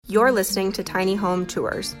You're listening to Tiny Home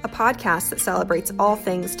Tours, a podcast that celebrates all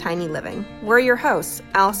things tiny living. We're your hosts,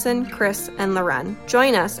 Allison, Chris, and Loren.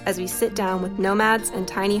 Join us as we sit down with nomads and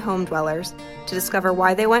tiny home dwellers to discover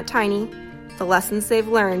why they went tiny, the lessons they've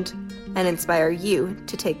learned, and inspire you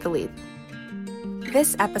to take the leap.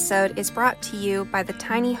 This episode is brought to you by the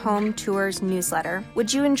Tiny Home Tours newsletter.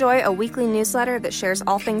 Would you enjoy a weekly newsletter that shares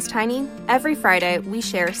all things tiny? Every Friday, we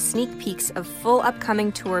share sneak peeks of full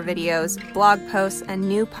upcoming tour videos, blog posts, and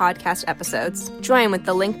new podcast episodes. Join with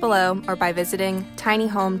the link below or by visiting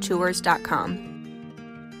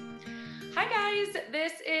tinyhometours.com. Hi guys,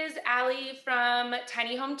 this is Allie from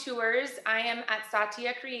Tiny Home Tours. I am at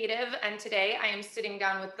Satya Creative, and today I am sitting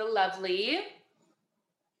down with the lovely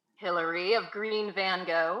Hilary of Green Van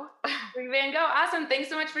Gogh. Green Van Gogh. Awesome. Thanks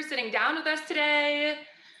so much for sitting down with us today.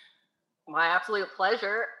 My absolute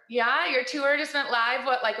pleasure. Yeah, your tour just went live,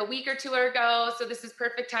 like a week or two ago. So this is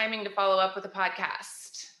perfect timing to follow up with a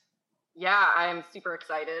podcast. Yeah, I'm super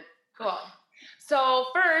excited. Cool. So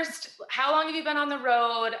first, how long have you been on the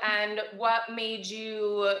road, and what made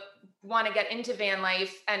you want to get into van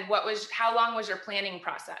life, and how long was your planning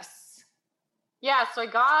process? Yeah, so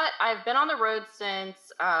I've been on the road since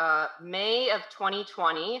May of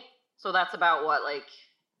 2020. So that's about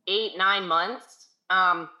 8-9 months.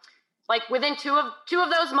 Within two of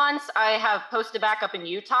those months, I have posted back up in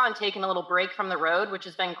Utah and taken a little break from the road, which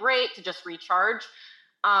has been great to just recharge.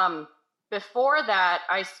 Before that,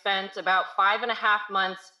 I spent about 5.5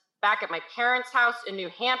 months back at my parents' house in New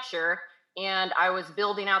Hampshire, and I was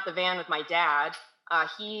building out the van with my dad.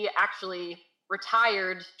 He actually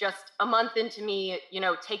retired just a month into me,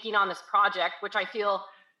 taking on this project, which I feel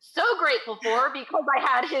so grateful for because I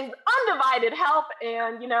had his undivided help,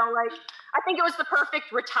 and, I think it was the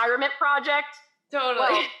perfect retirement project. Totally.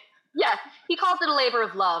 Well, yeah, he calls it a labor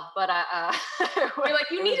of love, but you're like,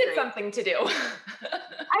 you needed something to do. I know,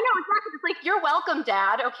 exactly. It's like, you're welcome,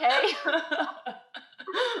 Dad, okay?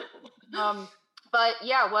 But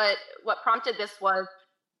yeah, what prompted this was,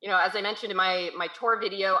 as I mentioned in my tour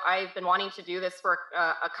video, I've been wanting to do this for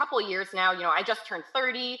a couple of years now. I just turned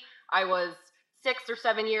 30. I was 6 or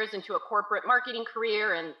 7 years into a corporate marketing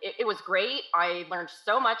career, and it was great. I learned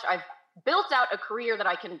so much. I've built out a career that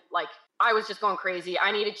I I was just going crazy.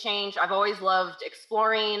 I needed change. I've always loved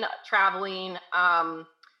exploring, traveling.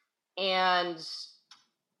 And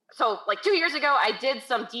so 2 years ago, I did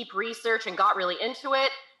some deep research and got really into it.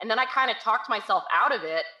 And then I kind of talked myself out of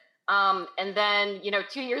it. And then,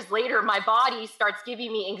 2 years later, my body starts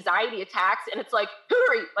giving me anxiety attacks, and it's like,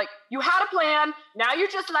 Hilary, you had a plan. Now you're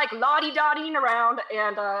just lottie-dotting around.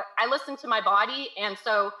 And, I listened to my body. And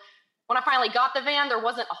so when I finally got the van, there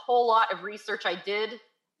wasn't a whole lot of research I did.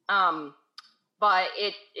 But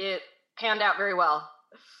it panned out very well.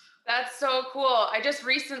 That's so cool. I just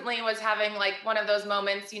recently was having one of those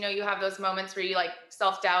moments, you have those moments where you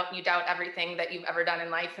self-doubt and you doubt everything that you've ever done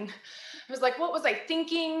in life. And I was like, what was I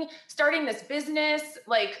thinking? Starting this business?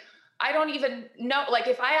 I don't even know.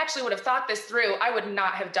 If I actually would have thought this through, I would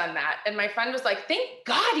not have done that. And my friend was like, thank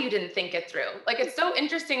God you didn't think it through. It's so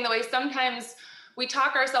interesting the way sometimes we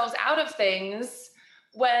talk ourselves out of things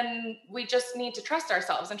when we just need to trust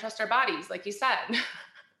ourselves and trust our bodies, like you said.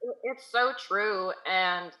 It's so true.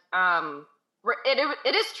 And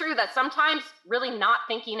it is true that sometimes really not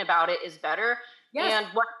thinking about it is better. Yes. And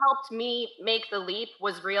what helped me make the leap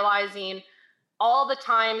was realizing all the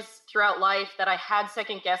times throughout life that I had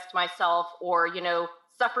second guessed myself or,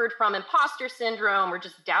 suffered from imposter syndrome or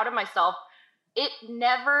just doubted myself. It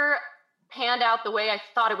never panned out the way I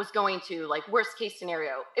thought it was going to, worst case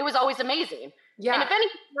scenario. It was always amazing. Yeah. And if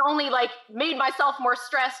anything, I only made myself more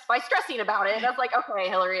stressed by stressing about it. And I was like, okay,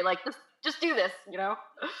 Hilary, just do this,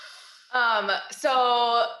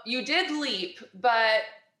 So you did leap, but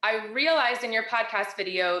I realized in your podcast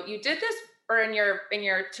video, you did this, or in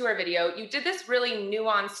your tour video, you did this really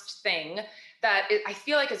nuanced thing that I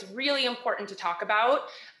feel like is really important to talk about.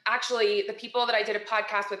 Actually, the people that I did a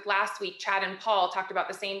podcast with last week, Chad and Paul, talked about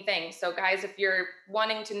the same thing. So guys, if you're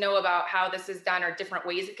wanting to know about how this is done or different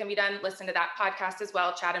ways it can be done, listen to that podcast as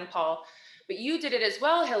well, Chad and Paul. But you did it as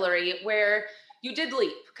well, Hilary, where you did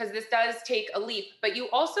leap, because this does take a leap, but you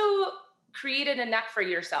also created a net for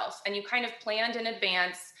yourself, and you kind of planned in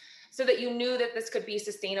advance so that you knew that this could be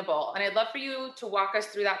sustainable. And I'd love for you to walk us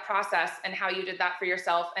through that process and how you did that for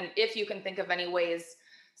yourself. And if you can think of any ways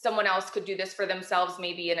someone else could do this for themselves,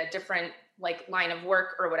 maybe in a different line of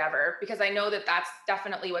work or whatever, because I know that that's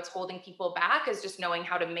definitely what's holding people back, is just knowing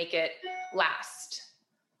how to make it last.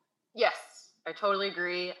 Yes, I totally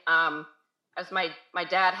agree. As my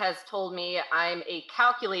dad has told me, I'm a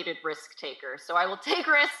calculated risk taker. So I will take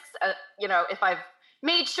risks, if I've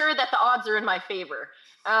made sure that the odds are in my favor.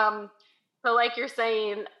 So like you're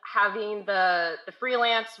saying, having the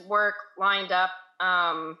freelance work lined up,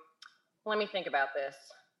 let me think about this.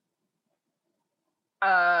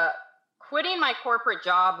 Quitting my corporate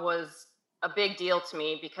job was a big deal to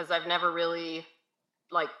me because I've never really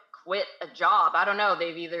like quit a job. I don't know.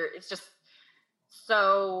 It's just,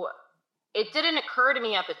 so it didn't occur to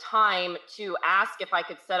me at the time to ask if I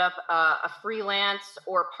could set up a freelance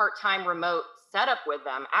or part-time remote setup with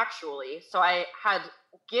them, actually. So I had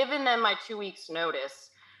given them my 2 weeks notice.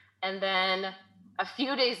 And then a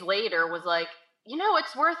few days later was like,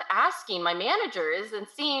 it's worth asking my managers and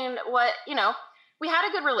seeing what, we had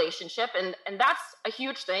a good relationship. And that's a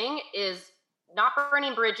huge thing, is not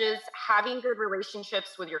burning bridges, having good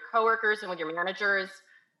relationships with your coworkers and with your managers.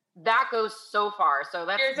 That goes so far. So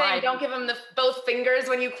that's You're saying don't give them both fingers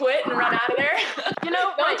when you quit and run out of there.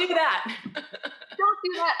 Don't do that. Don't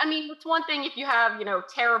do that. I mean, it's one thing if you have,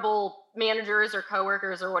 terrible managers or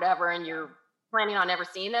coworkers or whatever, and you're planning on never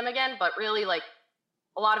seeing them again. But really, like,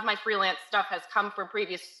 a lot of my freelance stuff has come from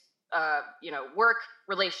previous, work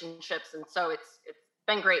relationships. And so it's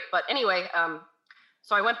been great. But anyway,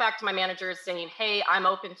 so I went back to my managers saying, hey, I'm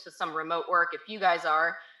open to some remote work if you guys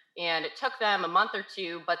are. And it took them a month or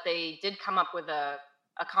two, but they did come up with a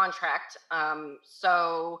contract. And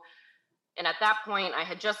at that point, I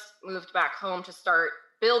had just moved back home to start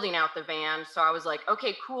building out the van. So I was like,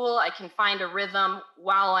 okay, cool. I can find a rhythm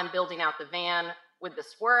while I'm building out the van with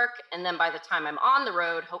this work. And then by the time I'm on the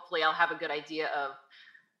road, hopefully I'll have a good idea of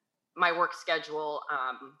my work schedule,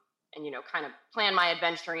 and, kind of plan my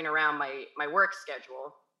adventuring around my work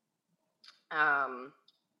schedule.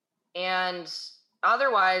 And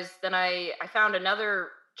otherwise, then I found another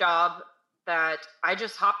job that I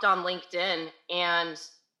just hopped on LinkedIn, and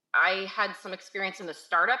I had some experience in the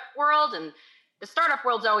startup world, and the startup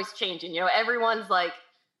world's always changing. Everyone's like,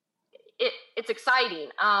 it's exciting.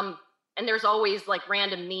 And there's always like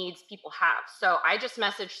random needs people have. So I just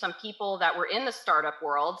messaged some people that were in the startup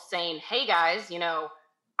world saying, hey guys,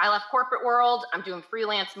 I left corporate world. I'm doing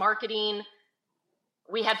freelance marketing.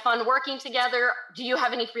 We had fun working together. Do you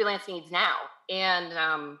have any freelance needs now?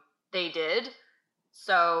 And they did.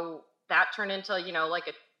 So that turned into, like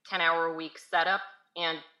a 10-hour-a-week setup.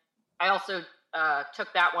 And I also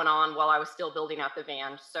took that one on while I was still building out the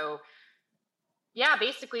van. So yeah,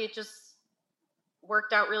 basically it just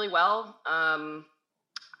worked out really well. I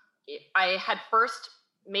had first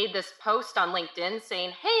made this post on LinkedIn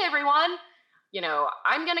saying, hey, everyone,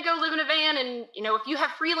 I'm going to go live in a van. And, if you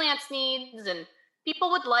have freelance needs, and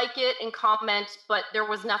people would like it and comment, but there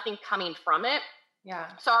was nothing coming from it.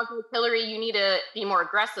 Yeah. So I was like, Hilary, you need to be more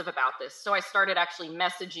aggressive about this. So I started actually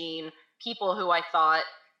messaging people who I thought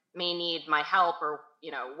may need my help or,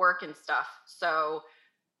 work and stuff. So,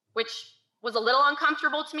 which was a little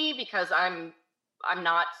uncomfortable to me because I'm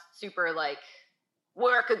not super like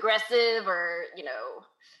work aggressive, or,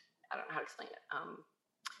 I don't know how to explain it.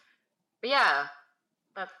 But yeah.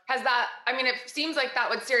 It seems like that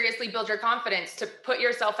would seriously build your confidence to put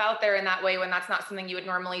yourself out there in that way when that's not something you would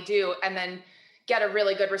normally do, and then get a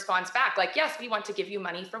really good response back. Like, yes, we want to give you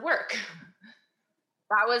money for work.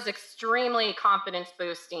 That was extremely confidence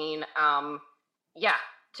boosting.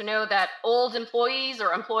 To know that old employees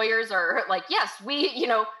or employers are like, yes, we,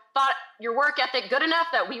 thought your work ethic good enough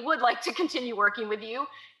that we would like to continue working with you.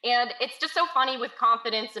 And it's just so funny with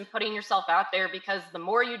confidence and putting yourself out there, because the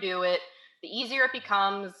more you do it, the easier it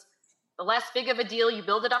becomes, the less big of a deal you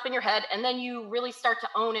build it up in your head, and then you really start to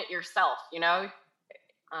own it yourself,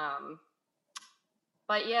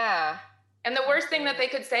 But yeah. And the worst thing that they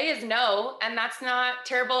could say is no, and that's not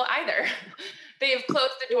terrible either. They've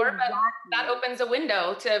closed the door, exactly. But that opens a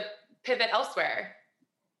window to pivot elsewhere.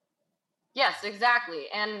 Yes, exactly.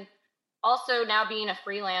 And also now being a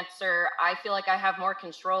freelancer, I feel like I have more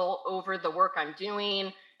control over the work I'm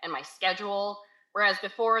doing and my schedule. Whereas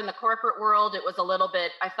before in the corporate world, it was a little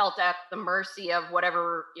bit, I felt at the mercy of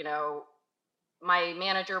whatever, my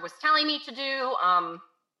manager was telling me to do,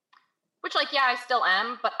 which I still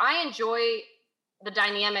am, but I enjoy the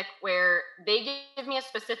dynamic where they give me a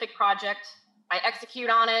specific project, I execute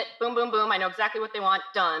on it, boom, boom, boom, I know exactly what they want,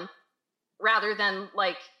 done, rather than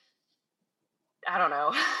I don't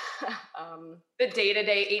know. The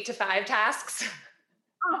day-to-day 8 to 5 tasks.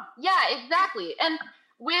 Yeah, exactly. And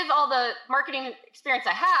with all the marketing experience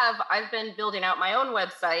I have, I've been building out my own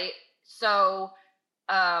website. So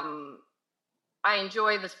I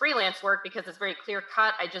enjoy this freelance work because it's very clear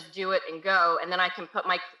cut. I just do it and go. And then I can put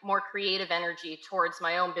my more creative energy towards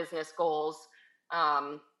my own business goals,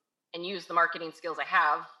 and use the marketing skills I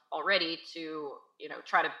have already to,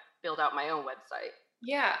 try to build out my own website.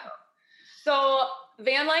 Yeah. So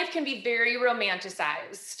van life can be very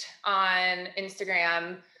romanticized on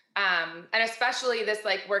Instagram, and especially this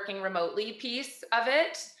like working remotely piece of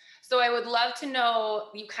it. So I would love to know,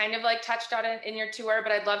 you kind of like touched on it in your tour,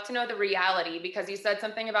 but I'd love to know the reality, because you said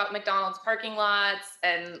something about McDonald's parking lots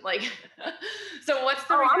and like, so what's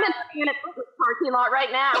the reality? I'm in a parking lot right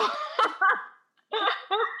now.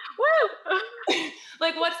 Woo!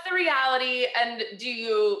 Like, what's the reality? And do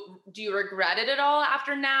you regret it at all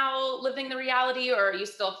after now living the reality, or are you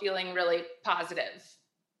still feeling really positive?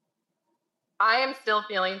 I am still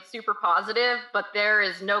feeling super positive, but there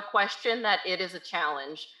is no question that it is a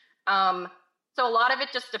challenge. So a lot of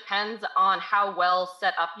it just depends on how well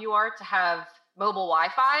set up you are to have mobile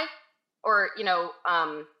Wi-Fi, or,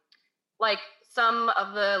 like some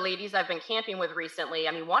of the ladies I've been camping with recently.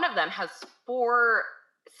 I mean, one of them has 4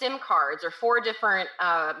 SIM cards or 4 different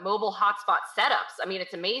mobile hotspot setups. I mean,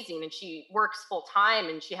 it's amazing. And she works full time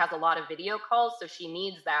and she has a lot of video calls, so she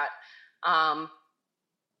needs that.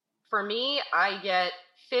 For me, I get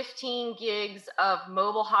 15 gigs of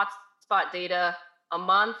mobile hotspot data a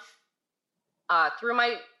month through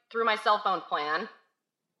my cell phone plan.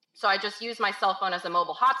 So I just use my cell phone as a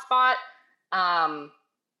mobile hotspot.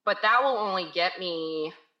 But that will only get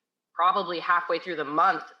me probably halfway through the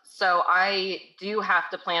month. So I do have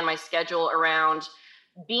to plan my schedule around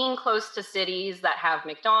being close to cities that have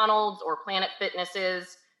McDonald's or Planet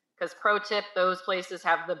Fitnesses, because pro tip, those places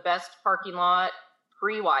have the best parking lot,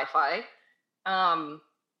 free Wi-Fi.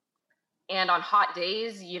 And on hot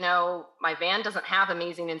days, my van doesn't have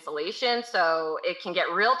amazing insulation, so it can get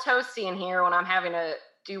real toasty in here when I'm having to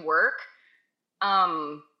do work.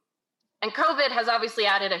 And COVID has obviously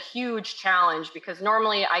added a huge challenge, because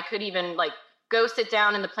normally I could even like go sit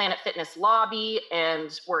down in the Planet Fitness lobby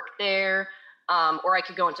and work there. Or I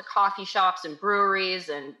could go into coffee shops and breweries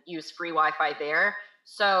and use free Wi-Fi there.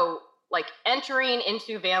 So like entering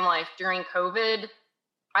into van life during COVID,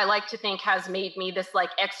 I like to think has made me this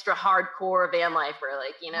like extra hardcore van life where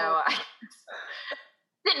like, I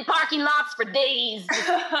sit in parking lots for days.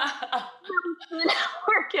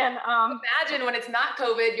 Working. Imagine when it's not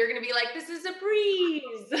COVID, you're going to be like, this is a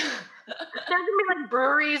breeze. There's going to be like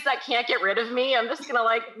breweries that can't get rid of me. I'm just going to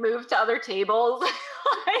like move to other tables.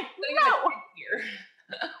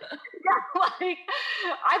 Like,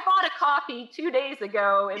 I bought a coffee 2 days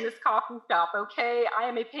ago in this coffee shop. Okay, I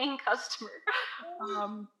am a paying customer.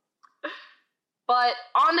 But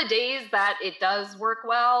on the days that it does work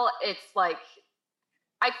well, it's like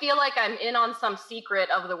I feel like I'm in on some secret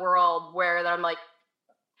of the world where I'm like,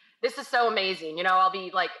 this is so amazing. I'll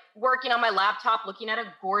be like working on my laptop, looking at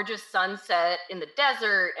a gorgeous sunset in the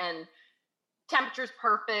desert, and temperature's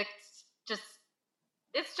perfect.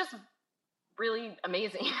 It's just really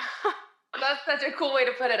amazing. That's such a cool way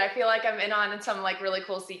to put it. I feel like I'm in on some like really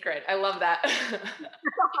cool secret. I love that.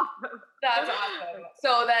 That's awesome.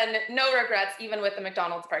 So then no regrets, even with the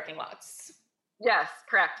McDonald's parking lots. Yes,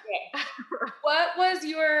 correct. Okay.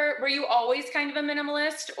 Were you always kind of a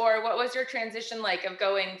minimalist, or what was your transition like of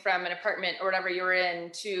going from an apartment or whatever you were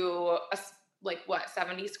in to a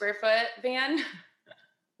 70 square foot van?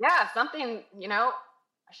 Yeah, something, I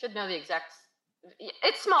should know the exact,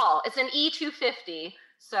 it's small. It's an E250.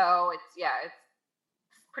 So it's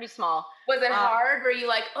pretty small. Was it hard? Were you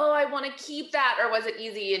like, oh, I want to keep that? Or was it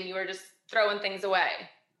easy and you were just throwing things away?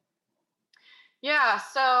 Yeah,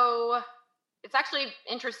 so it's actually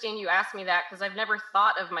interesting you asked me that, because I've never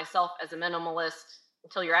thought of myself as a minimalist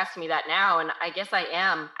until you're asking me that now. And I guess I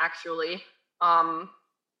am, actually. I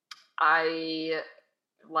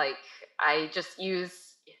just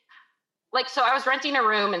use, so I was renting a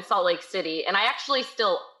room in Salt Lake City, and I actually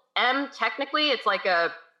still am technically. It's like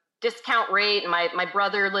a discount rate, and my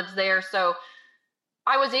brother lives there. So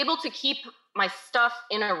I was able to keep my stuff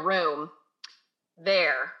in a room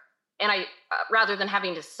there, and I rather than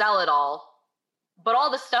having to sell it all. But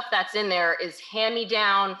all the stuff that's in there is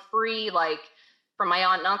hand-me-down, free, like from my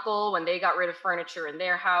aunt and uncle when they got rid of furniture in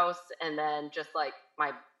their house, and then just like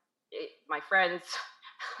my friend's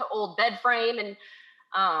old bed frame. And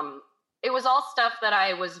it was all stuff that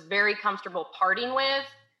I was very comfortable parting with,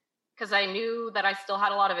 because I knew that I still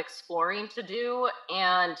had a lot of exploring to do.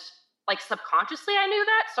 And like subconsciously I knew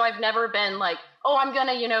that. So I've never been like, oh, I'm going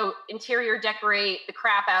to, interior decorate the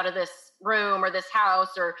crap out of this room or this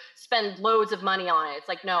house or spend loads of money on it. It's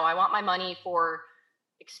like, no, I want my money for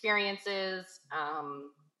experiences,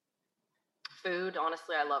 food.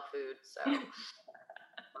 Honestly, I love food. So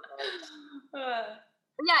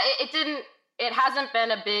yeah, it hasn't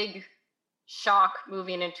been a big shock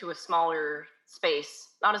moving into a smaller space.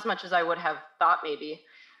 Not as much as I would have thought maybe.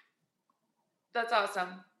 That's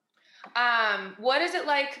awesome. What is it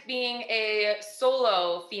like being a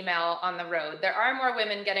solo female on the road? There are more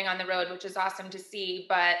women getting on the road, which is awesome to see,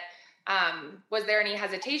 but was there any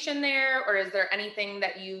hesitation there, or is there anything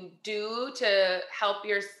that you do to help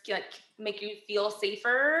your, like, make you feel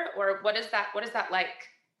safer, or what is that like?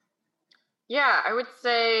 Yeah, I would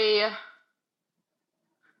say,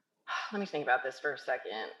 let me think about this for a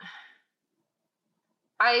second.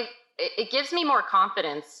 It gives me more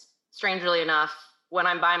confidence, strangely enough, when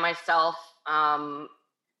I'm by myself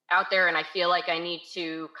out there, and I feel like I need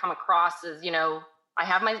to come across as, I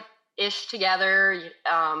have my ish together,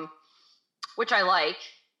 which I like.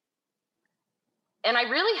 And I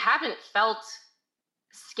really haven't felt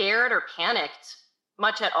scared or panicked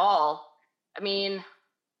much at all. I mean,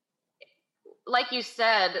 like you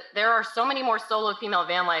said, there are so many more solo female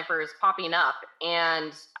van lifers popping up,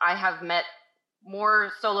 and I have met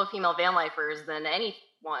more solo female van lifers than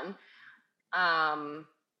anyone.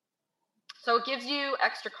 So it gives you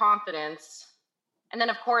extra confidence. And then,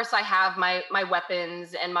 of course, I have my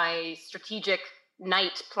weapons and my strategic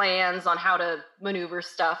night plans on how to maneuver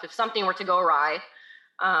stuff if something were to go awry.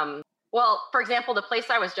 Well, for example, the place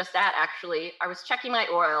I was just at, actually, I was checking my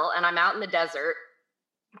oil, and I'm out in the desert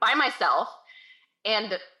by myself,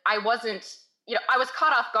 and I wasn't, I was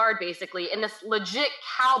caught off guard, basically, and this legit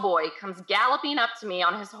cowboy comes galloping up to me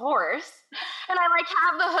on his horse, and I,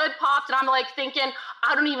 have the hood popped, and I'm, thinking,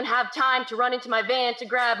 I don't even have time to run into my van to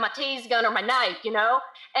grab my tase gun or my knife,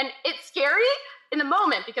 And it's scary in the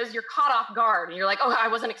moment because you're caught off guard, and you're like, oh, I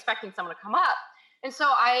wasn't expecting someone to come up. And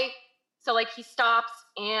so he stops,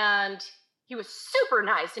 and he was super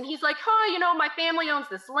nice. And he's like, oh, my family owns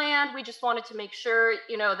this land. We just wanted to make sure,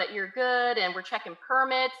 that you're good, and we're checking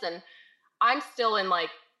permits. And I'm still in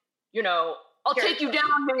I'll take you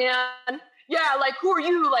down, man. Yeah, who are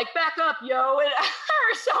you? Back up, yo. And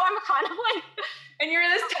so I'm kind of and you're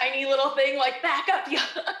this tiny little thing, back up, yo.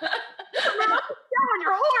 Down on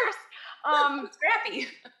your horse. Scrappy.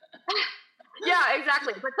 Yeah,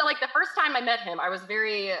 exactly. But so the first time I met him, I was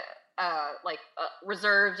very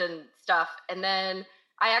reserved and stuff. And then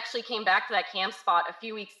I actually came back to that camp spot a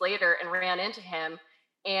few weeks later and ran into him.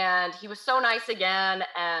 And he was so nice again.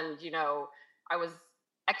 And, I was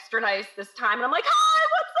extra nice this time. And I'm like, hi,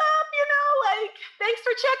 what's up? Thanks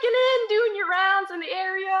for checking in, doing your rounds in the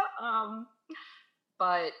area.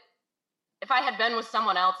 But if I had been with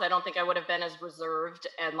someone else, I don't think I would have been as reserved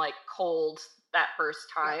and cold that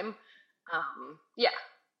first time. Yeah.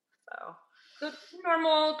 So the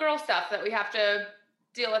normal girl stuff that we have to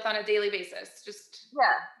deal with on a daily basis. Just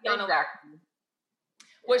exactly.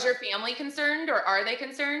 Was your family concerned, or are they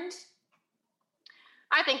concerned?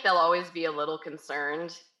 I think they'll always be a little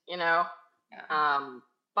concerned, Yeah.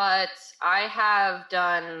 But I've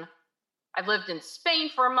lived in Spain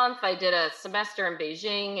for a month. I did a semester in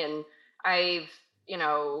Beijing, and I've,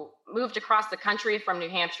 moved across the country from New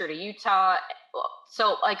Hampshire to Utah.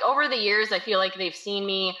 So over the years, I feel like they've seen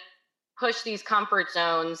me push these comfort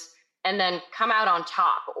zones and then come out on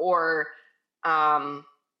top. Or,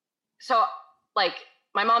 so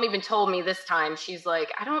my mom even told me this time, she's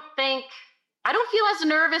like, I don't feel as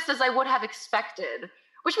nervous as I would have expected,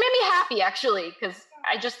 which made me happy, actually, because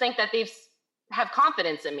I just think that they have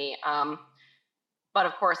confidence in me. But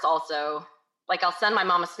of course, also, I'll send my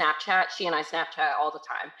mom a Snapchat. She and I Snapchat all the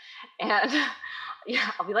time. And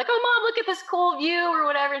I'll be like, oh, Mom, look at this cool view or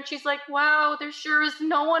whatever. And she's like, wow, there sure is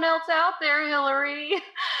no one else out there, Hilary.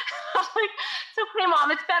 I'm like, it's okay,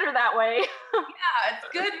 Mom, it's better that way. Yeah, it's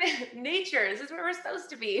good nature. This is where we're supposed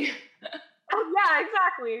to be. Yeah,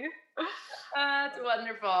 exactly. That's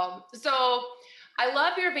wonderful. So I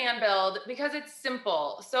love your van build because it's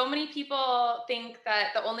simple. So many people think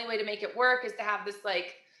that the only way to make it work is to have this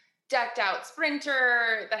decked out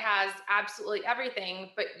Sprinter that has absolutely everything,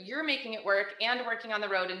 but you're making it work and working on the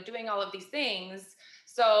road and doing all of these things.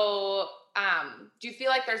 So do you feel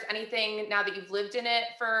like there's anything now that you've lived in it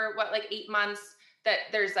for 8 months that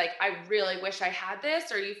there's I really wish I had this,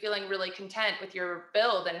 or are you feeling really content with your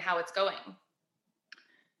build and how it's going?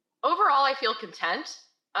 Overall, I feel content.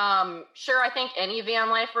 Sure, I think any van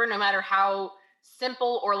lifer, no matter how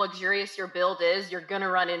simple or luxurious your build is, you're going to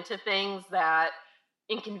run into things that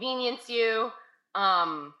inconvenience you.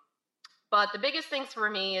 But the biggest things for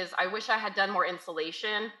me is I wish I had done more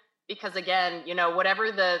insulation, because again,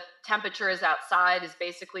 whatever the temperature is outside is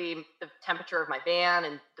basically the temperature of my van,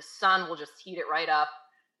 and the sun will just heat it right up.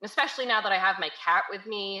 And especially now that I have my cat with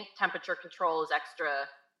me, temperature control is extra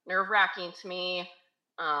nerve-wracking to me.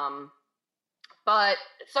 But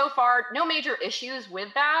so far, no major issues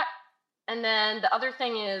with that. And then the other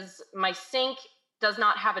thing is my sink does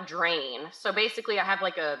not have a drain. So basically I have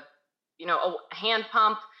a hand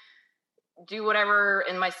pump do whatever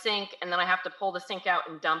in my sink, and then I have to pull the sink out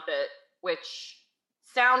and dump it, which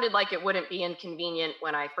sounded like it wouldn't be inconvenient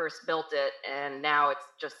when I first built it. And now it's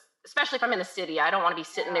just, especially if I'm in the city, I don't want to be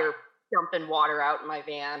sitting there dumping water out in my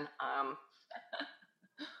van.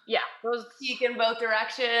 Those peek in both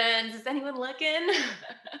directions. Is anyone looking? Am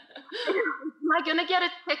I gonna get a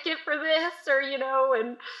ticket for this, or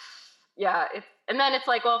and and then it's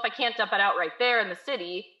like, well, if I can't dump it out right there in the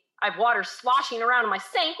city, I have water sloshing around in my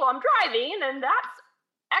sink while I'm driving, and that's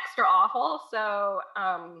extra awful. So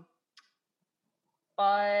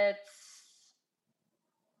but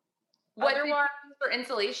what did you do for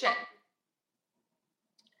insulation?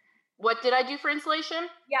 What did I do for insulation?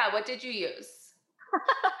 Yeah, what did you use?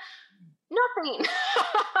 Nothing.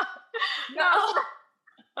 No.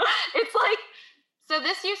 It's like, so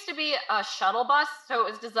this used to be a shuttle bus, so it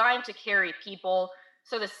was designed to carry people.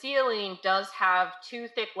 So the ceiling does have 2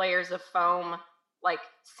 thick layers of foam, like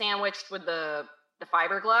sandwiched with the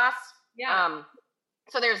fiberglass. Yeah.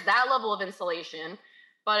 So there's that level of insulation.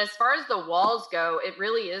 But as far as the walls go, it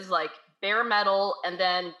really is like bare metal, and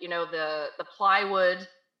then the plywood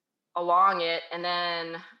along it, and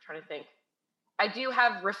then I'm trying to think. I do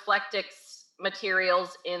have Reflectix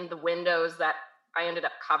materials in the windows that I ended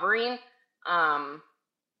up covering.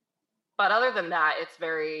 But other than that, it's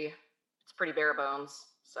pretty bare bones.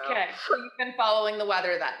 So. Okay, so you've been following the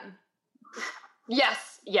weather then?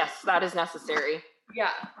 Yes, that is necessary.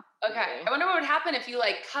 Yeah. Okay. I wonder what would happen if you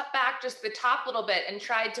cut back just the top little bit and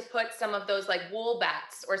tried to put some of those wool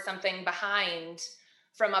bats or something behind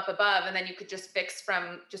from up above, and then you could just fix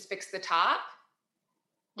the top.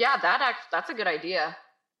 Yeah, that's a good idea.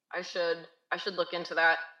 I should look into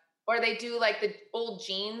that. Or they do the old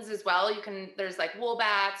jeans as well. There's wool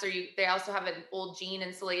bats, or they also have an old jean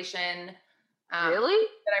insulation. Really?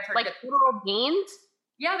 That I've heard little jeans?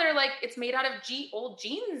 Yeah, they're it's made out of old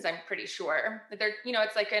jeans, I'm pretty sure. They're,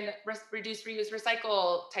 it's like a reduce, reuse,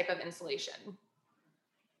 recycle type of insulation.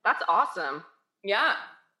 That's awesome. Yeah.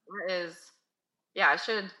 That is, I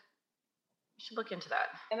should look into that.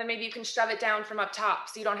 And then maybe you can shove it down from up top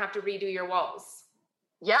so you don't have to redo your walls.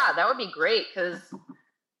 Yeah, that would be great, because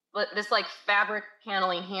this fabric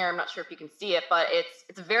paneling here, I'm not sure if you can see it, but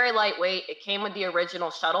it's very lightweight. It came with the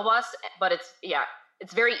original shuttle bus, but it's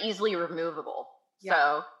very easily removable. Yeah.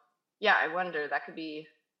 So I wonder, that could be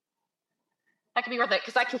worth it,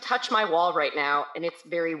 because I can touch my wall right now and it's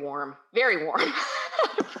very warm. But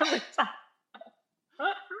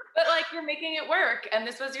you're making it work, and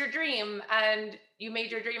this was your dream, and you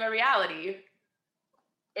made your dream a reality.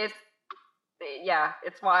 It's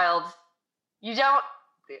wild. You don't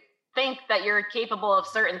think that you're capable of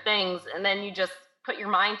certain things, and then you just put your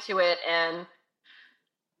mind to it and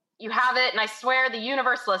you have it. And I swear the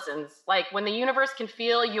universe listens. When the universe can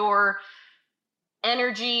feel your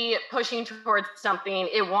energy pushing towards something,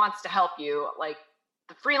 it wants to help you.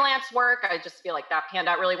 The freelance work, I just feel like that panned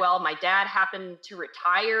out really well. My dad happened to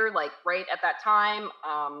retire right at that time.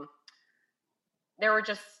 There were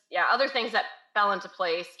just other things that fell into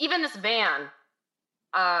place. Even this van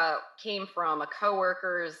came from a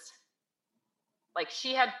coworker's.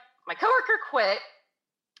 My coworker quit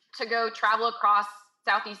to go travel across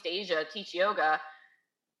Southeast Asia, teach yoga.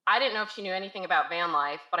 I didn't know if she knew anything about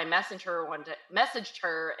Vanlife, but I messaged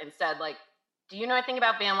her and said, do you know anything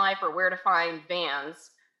about Vanlife or where to find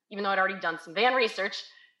vans? Even though I'd already done some van research.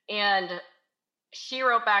 And she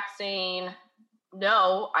wrote back saying,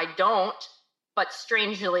 no, I don't. But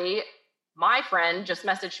strangely, my friend just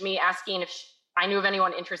messaged me asking if I knew of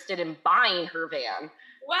anyone interested in buying her van.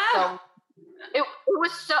 Wow. So it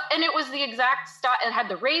was and it was the exact style. It had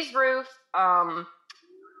the raised roof.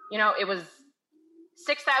 It was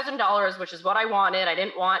 $6,000, which is what I wanted. I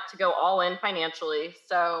didn't want to go all in financially.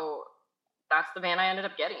 So that's the van I ended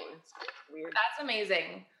up getting. It's weird. That's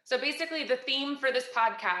amazing. So basically the theme for this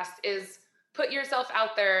podcast is put yourself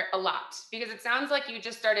out there a lot, because it sounds like you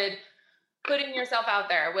just started putting yourself out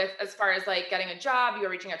there with, as far as getting a job, you were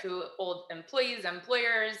reaching out to old employees,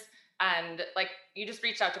 employers, and you just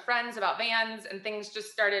reached out to friends about vans, and things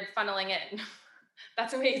just started funneling in.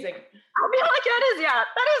 That's amazing. I feel like that is it.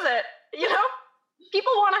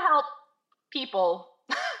 People want to help people,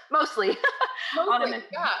 mostly.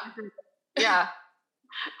 Yeah.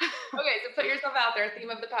 Okay, so put yourself out there, theme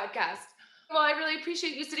of the podcast. Well, I really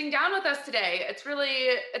appreciate you sitting down with us today. It's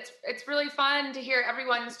really fun to hear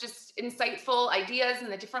everyone's just insightful ideas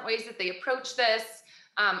and the different ways that they approach this.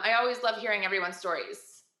 I always love hearing everyone's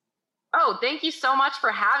stories. Oh, thank you so much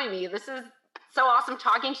for having me. This is so awesome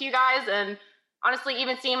talking to you guys. And honestly,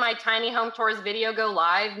 even seeing my tiny home tours video go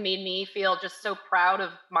live made me feel just so proud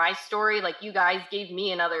of my story. You guys gave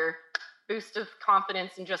me another boost of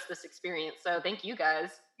confidence in just this experience. So thank you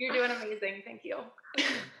guys. You're doing amazing. Thank you.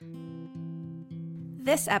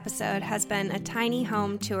 This episode has been a Tiny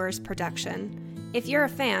Home Tours production. If you're a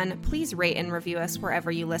fan, please rate and review us wherever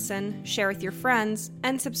you listen, share with your friends,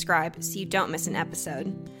 and subscribe so you don't miss an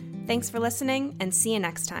episode. Thanks for listening, and see you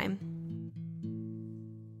next time.